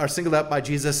singled out by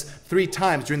Jesus 3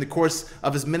 times during the course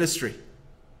of his ministry.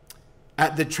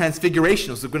 At the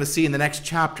Transfiguration, as we're going to see in the next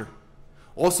chapter.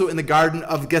 Also in the Garden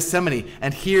of Gethsemane,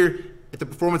 and here at the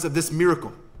performance of this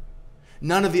miracle.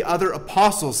 None of the other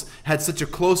apostles had such a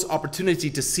close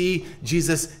opportunity to see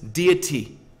Jesus'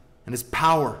 deity and his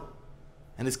power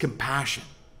and his compassion.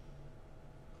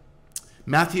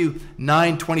 Matthew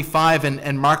 9:25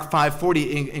 and Mark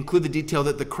 5:40 include the detail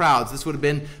that the crowds, this would have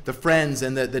been the friends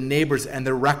and the neighbors and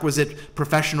the requisite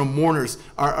professional mourners,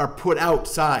 are put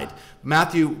outside.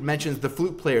 Matthew mentions the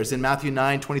flute players in Matthew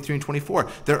 9:23 and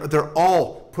 24. They're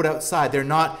all put outside. They're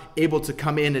not able to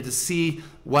come in and to see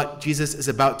what Jesus is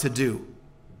about to do.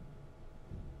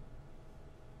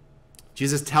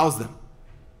 Jesus tells them,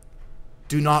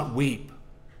 do not weep.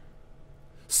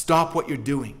 Stop what you're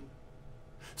doing.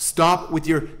 Stop with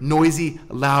your noisy,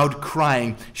 loud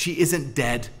crying. She isn't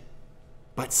dead,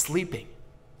 but sleeping.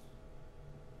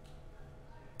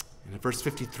 And in verse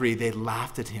 53, they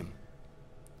laughed at him,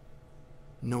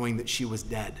 knowing that she was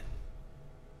dead.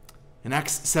 In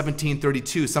Acts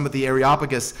 17:32, some of the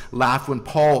Areopagus laughed when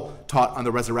Paul taught on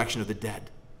the resurrection of the dead.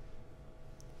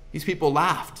 These people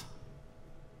laughed.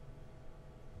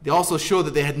 They also show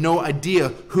that they had no idea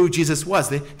who Jesus was.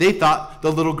 They thought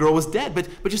the little girl was dead.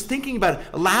 But just thinking about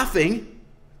it, laughing,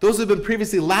 those who have been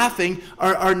previously laughing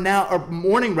are now, or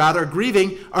mourning rather, or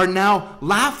grieving, are now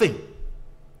laughing.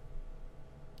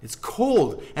 It's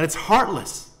cold and it's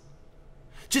heartless.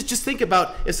 Just think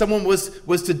about if someone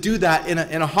was to do that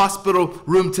in a hospital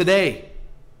room today.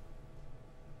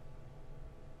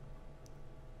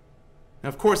 Now,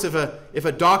 of course, if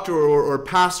a doctor or a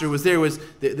pastor was there,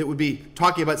 that would be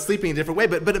talking about sleeping in a different way.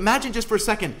 But imagine just for a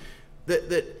second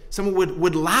that someone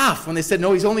would laugh when they said,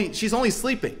 no, she's only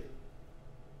sleeping.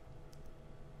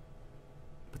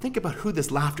 But think about who this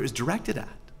laughter is directed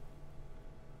at.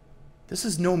 This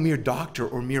is no mere doctor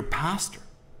or mere pastor.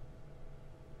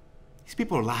 These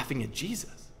people are laughing at Jesus.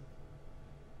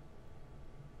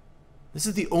 This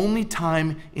is the only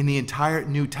time in the entire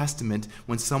New Testament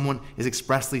when someone is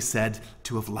expressly said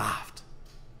to have laughed.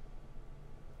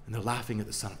 And they're laughing at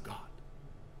the Son of God.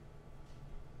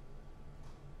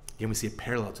 Again, we see a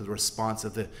parallel to the response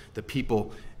of the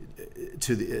people,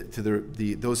 to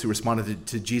those who responded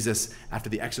to Jesus after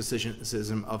the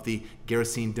exorcism of the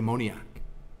Gerasene demoniac.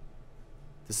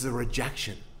 This is a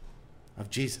rejection of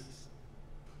Jesus.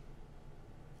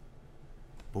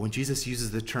 But when Jesus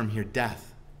uses the term here, death,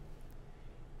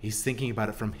 he's thinking about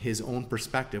it from his own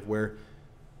perspective, where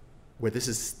this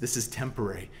is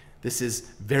temporary. This is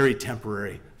very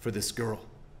temporary for this girl.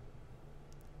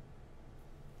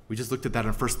 We just looked at that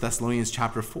in 1 Thessalonians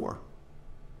chapter 4,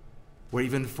 where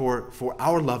even for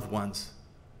our loved ones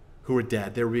who are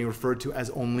dead, they're being referred to as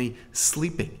only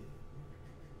sleeping.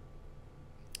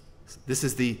 This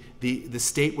is the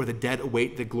state where the dead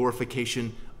await the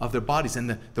glorification of their bodies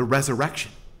and the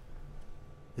resurrection.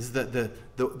 This is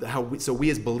so we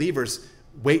as believers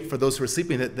wait for those who are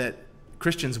sleeping, that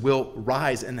Christians will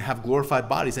rise and have glorified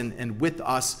bodies and with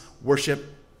us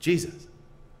worship Jesus.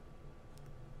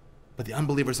 But the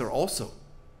unbelievers are also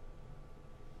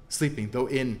sleeping, though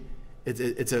we're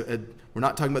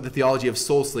not talking about the theology of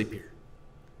soul sleep here.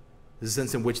 There's a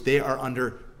sense in which they're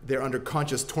under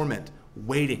conscious torment,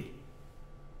 waiting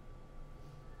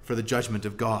for the judgment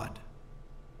of God.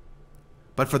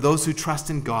 But for those who trust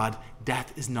in God,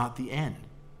 death is not the end.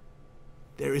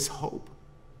 There is hope.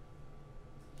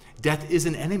 Death is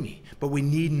an enemy, but we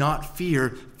need not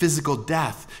fear physical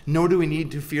death, nor do we need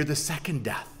to fear the second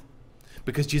death,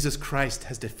 because Jesus Christ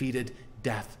has defeated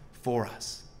death for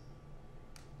us.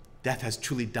 Death has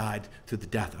truly died through the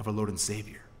death of our Lord and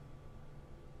Savior.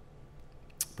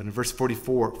 But in verse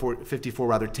 54,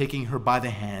 taking her by the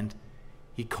hand,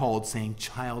 he called, saying,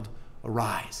 "Child,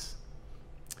 arise."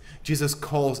 Jesus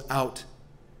calls out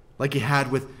like he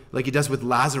does with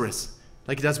Lazarus,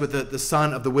 like he does with the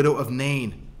son of the widow of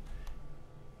Nain.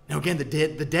 Now again, the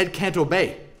dead can't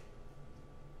obey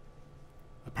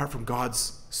apart from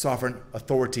God's sovereign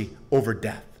authority over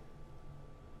death.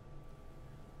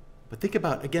 But think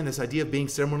about, again, this idea of being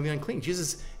ceremonially unclean.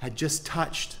 Jesus had just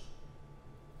touched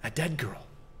a dead girl,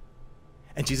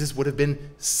 and Jesus would have been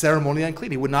ceremonially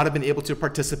unclean. He would not have been able to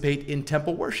participate in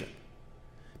temple worship.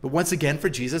 But once again, for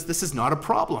Jesus, this is not a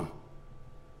problem,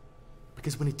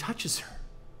 because when he touches her,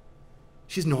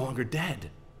 she's no longer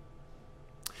dead.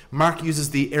 Mark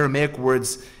uses the Aramaic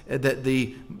words that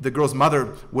the girl's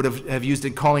mother would have used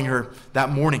in calling her that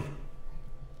morning,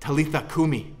 Talitha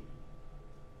Kumi.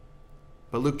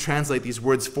 But Luke translates these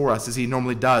words for us as he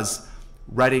normally does,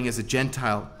 writing as a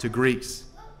Gentile to Greeks.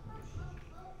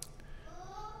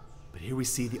 But here we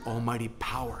see the almighty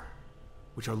power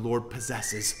which our Lord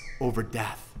possesses over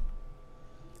death.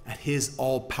 At his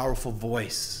all-powerful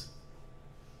voice,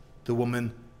 the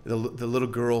little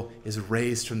girl is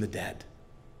raised from the dead.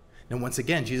 Now, once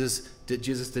again, Jesus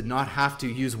did not have to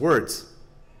use words.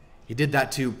 He did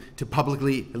that to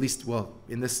publicly, at least, well,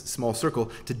 in this small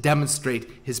circle, to demonstrate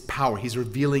his power. He's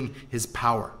revealing his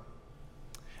power.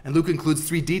 And Luke includes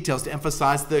 3 details to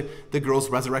emphasize the girl's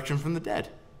resurrection from the dead.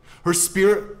 Her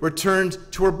spirit returned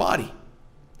to her body.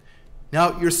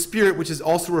 Now, your spirit, which is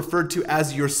also referred to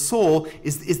as your soul,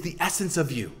 is the essence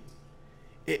of you.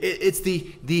 It's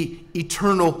the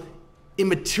eternal,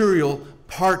 immaterial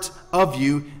part of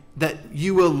you that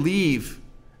you will leave.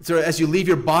 So as you leave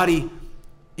your body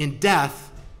in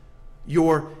death,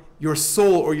 your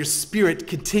soul or your spirit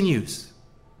continues.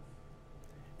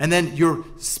 And then your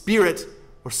spirit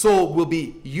or soul will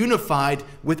be unified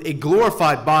with a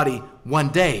glorified body one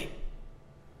day.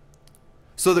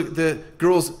 So the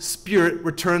girl's spirit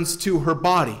returns to her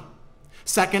body.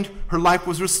 Second, her life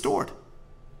was restored.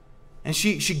 And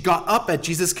she got up at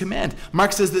Jesus' command.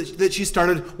 Mark says that she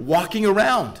started walking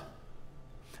around.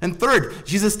 And third,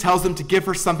 Jesus tells them to give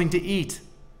her something to eat.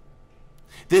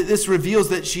 This reveals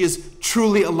that she is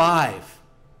truly alive.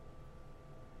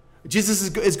 Jesus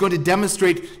is going to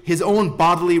demonstrate his own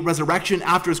bodily resurrection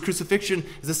after his crucifixion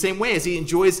is the same way as he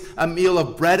enjoys a meal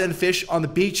of bread and fish on the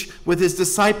beach with his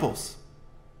disciples.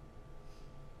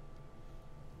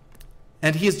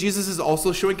 And Jesus is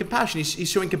also showing compassion. He's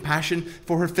showing compassion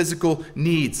for her physical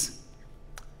needs.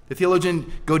 The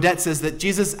theologian Godet says that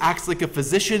Jesus acts like a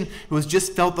physician who has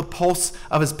just felt the pulse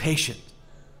of his patient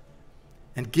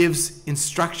and gives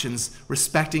instructions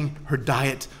respecting her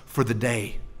diet for the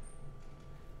day.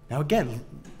 Now again,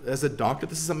 as a doctor,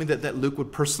 this is something that Luke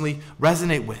would personally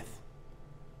resonate with.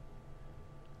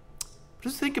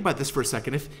 Just think about this for a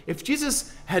second. If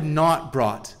Jesus had not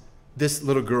brought this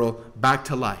little girl back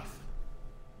to life,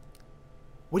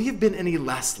 would he have been any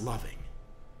less loving?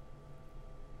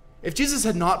 If Jesus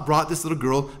had not brought this little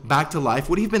girl back to life,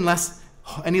 would he have been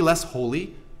any less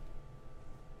holy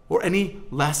or any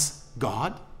less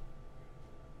God?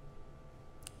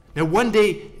 Now, one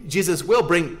day, Jesus will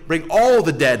bring all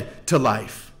the dead to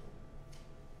life.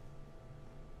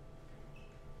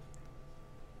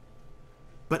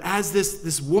 But as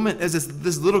this woman, as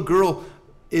this little girl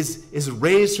is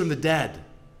raised from the dead,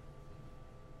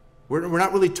 we're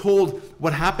not really told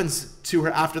what happens to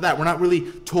her after that. We're not really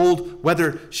told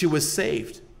whether she was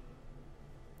saved.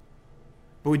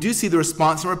 But we do see the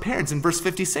response from her parents in verse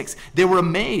 56. They were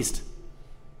amazed.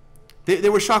 They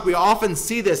were shocked. We often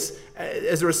see this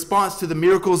as a response to the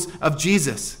miracles of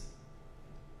Jesus.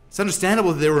 It's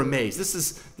understandable that they were amazed. This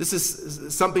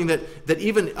is something that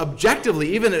even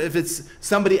objectively, even if it's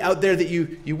somebody out there that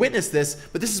you witness this,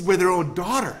 but this is where their own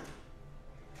daughter.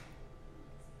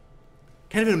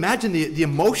 Can't even imagine the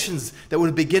emotions that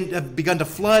would have begun to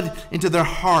flood into their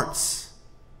hearts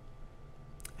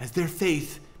as their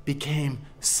faith became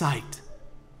sight.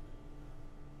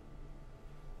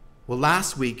 Well,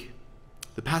 last week,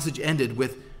 the passage ended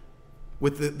with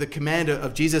the command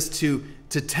of Jesus to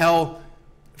tell,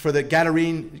 for the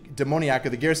Gadarene demoniac, or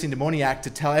the Gerasene demoniac, to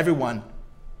tell everyone.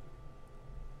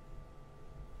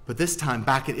 But this time,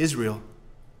 back at Israel,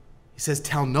 he says,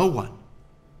 tell no one.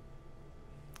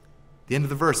 The end of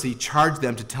the verse, he charged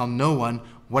them to tell no one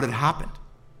what had happened.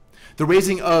 The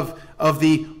raising of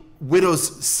the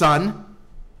widow's son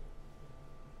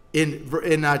in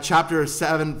chapter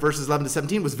 7, verses 11 to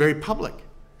 17 was very public,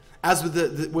 as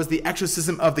was the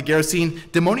exorcism of the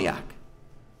Gerasene demoniac.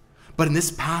 But in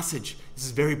this passage, this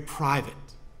is very private.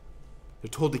 They're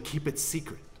told to keep it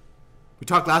secret. We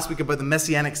talked last week about the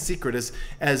messianic secret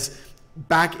as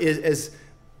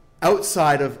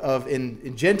outside of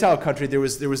in Gentile country, there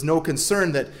was no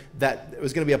concern that it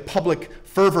was going to be a public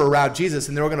fervor around Jesus,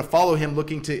 and they were going to follow him,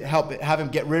 looking to have him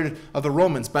get rid of the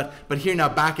Romans. But here now,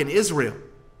 back in Israel,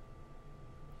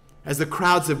 as the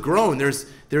crowds have grown,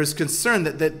 there's concern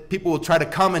that people will try to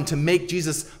come and to make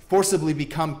Jesus forcibly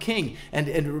become king. And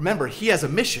remember, he has a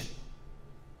mission.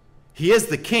 He is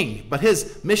the king, but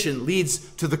his mission leads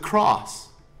to the cross.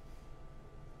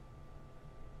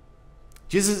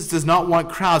 Jesus does not want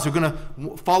crowds who are going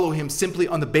to follow him simply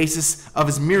on the basis of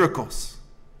his miracles.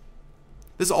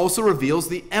 This also reveals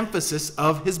the emphasis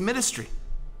of his ministry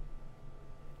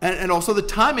and also the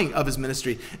timing of his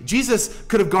ministry. Jesus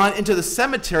could have gone into the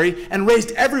cemetery and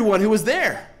raised everyone who was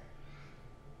there.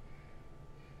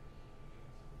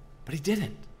 But he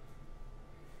didn't.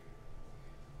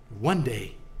 One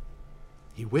day,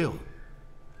 he will.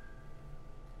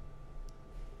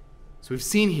 So we've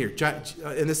seen here,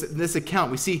 in this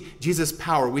account, we see Jesus'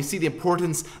 power. We see the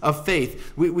importance of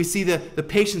faith. We see the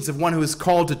patience of one who is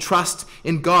called to trust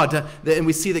in God. And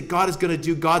we see that God is going to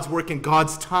do God's work in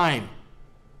God's time.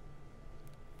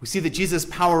 We see that Jesus'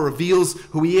 power reveals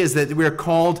who he is, that we are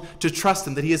called to trust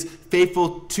him, that he is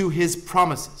faithful to his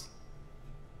promises.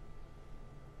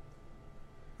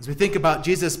 As we think about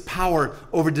Jesus' power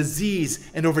over disease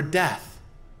and over death,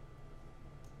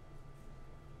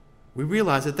 we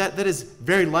realize that is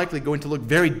very likely going to look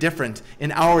very different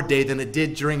in our day than it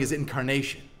did during his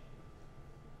incarnation.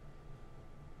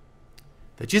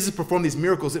 That Jesus performed these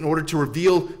miracles in order to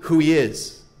reveal who he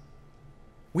is.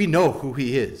 We know who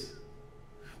he is.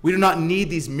 We do not need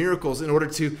these miracles in order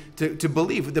to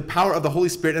believe. The power of the Holy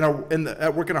Spirit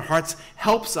at work in our hearts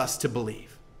helps us to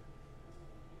believe.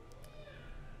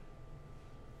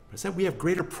 But it's that we have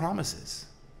greater promises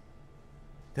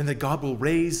than that God will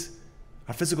raise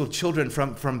our physical children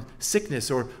from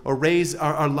sickness or raise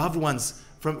our loved ones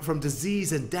from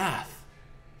disease and death.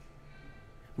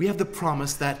 We have the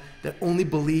promise that only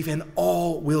believe and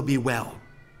all will be well.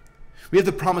 We have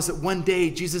the promise that one day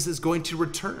Jesus is going to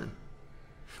return.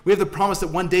 We have the promise that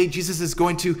one day Jesus is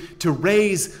going to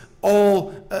raise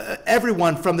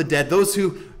everyone from the dead. Those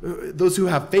who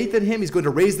have faith in him, he's going to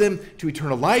raise them to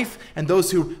eternal life. And those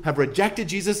who have rejected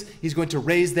Jesus, he's going to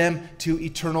raise them to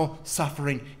eternal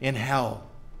suffering in hell.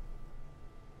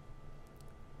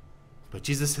 But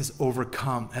Jesus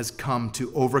has come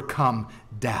to overcome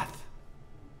death.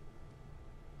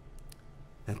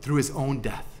 And through his own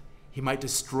death, he might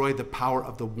destroy the power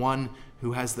of the one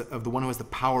who has the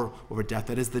power over death,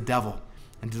 that is the devil,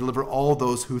 and deliver all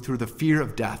those who through the fear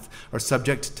of death are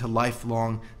subject to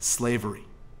lifelong slavery.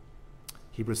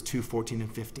 Hebrews 2:14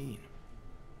 and 15.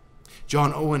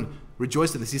 John Owen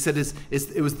rejoiced in this. He said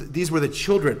these were the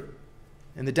children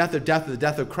and the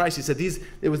death of Christ. He said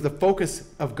it was the focus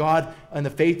of God and the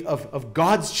faith of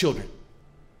God's children,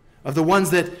 of the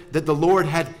ones that the Lord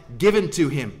had given to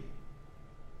him.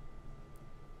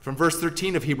 From verse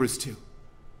 13 of Hebrews 2,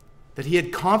 that he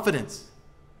had confidence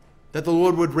that the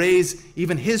Lord would raise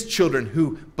even his children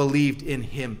who believed in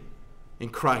him, in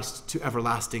Christ, to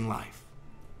everlasting life.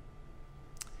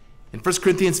 In 1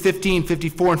 Corinthians 15,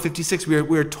 54 and 56, we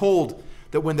are told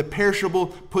that when the perishable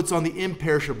puts on the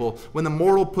imperishable, when the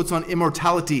mortal puts on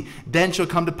immortality, then shall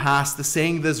come to pass the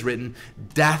saying that is written,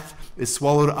 death is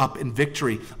swallowed up in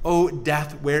victory. O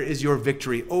death, where is your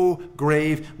victory? O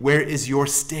grave, where is your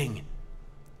sting?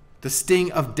 The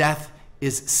sting of death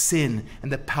is sin,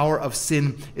 and the power of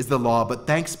sin is the law. But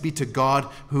thanks be to God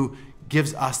who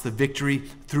gives us the victory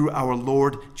through our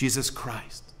Lord Jesus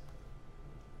Christ.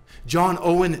 John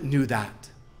Owen knew that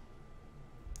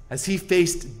as he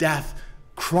faced death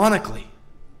chronically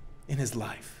in his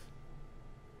life.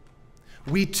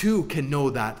 We too can know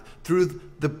that through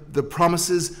the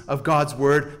promises of God's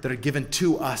word that are given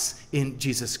to us in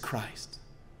Jesus Christ.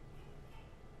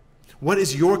 What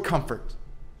is your comfort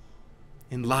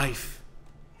in life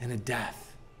and in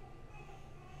death?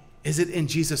 Is it in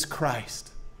Jesus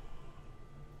Christ,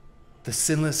 the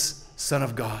sinless Son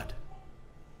of God,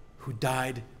 who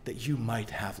died that you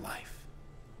might have life?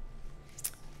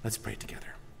 Let's pray together.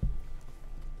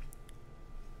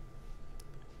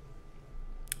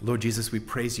 Lord Jesus, we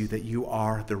praise you that you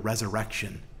are the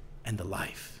resurrection and the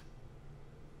life.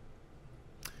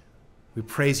 We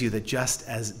praise you that just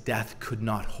as death could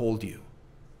not hold you,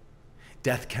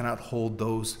 death cannot hold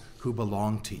those who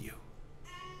belong to you.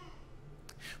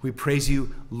 We praise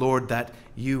you, Lord, that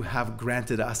you have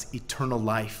granted us eternal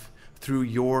life through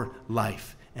your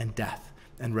life and death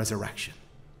and resurrection.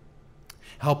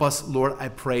 Help us, Lord, I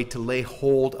pray, to lay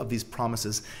hold of these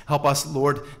promises. Help us,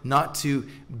 Lord, not to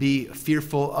be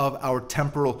fearful of our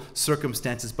temporal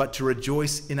circumstances, but to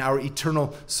rejoice in our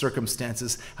eternal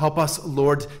circumstances. Help us,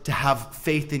 Lord, to have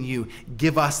faith in you.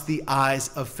 Give us the eyes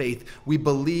of faith. We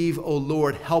believe, O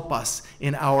Lord, help us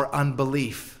in our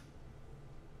unbelief.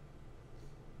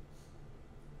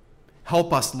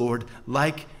 Help us, Lord,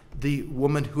 like the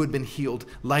woman who had been healed,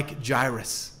 like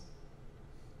Jairus,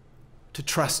 to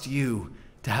trust you,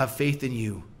 to have faith in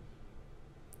you,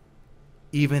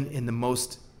 even in the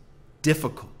most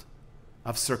difficult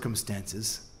of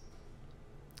circumstances,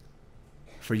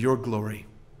 for your glory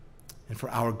and for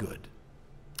our good.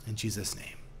 In Jesus'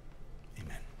 name.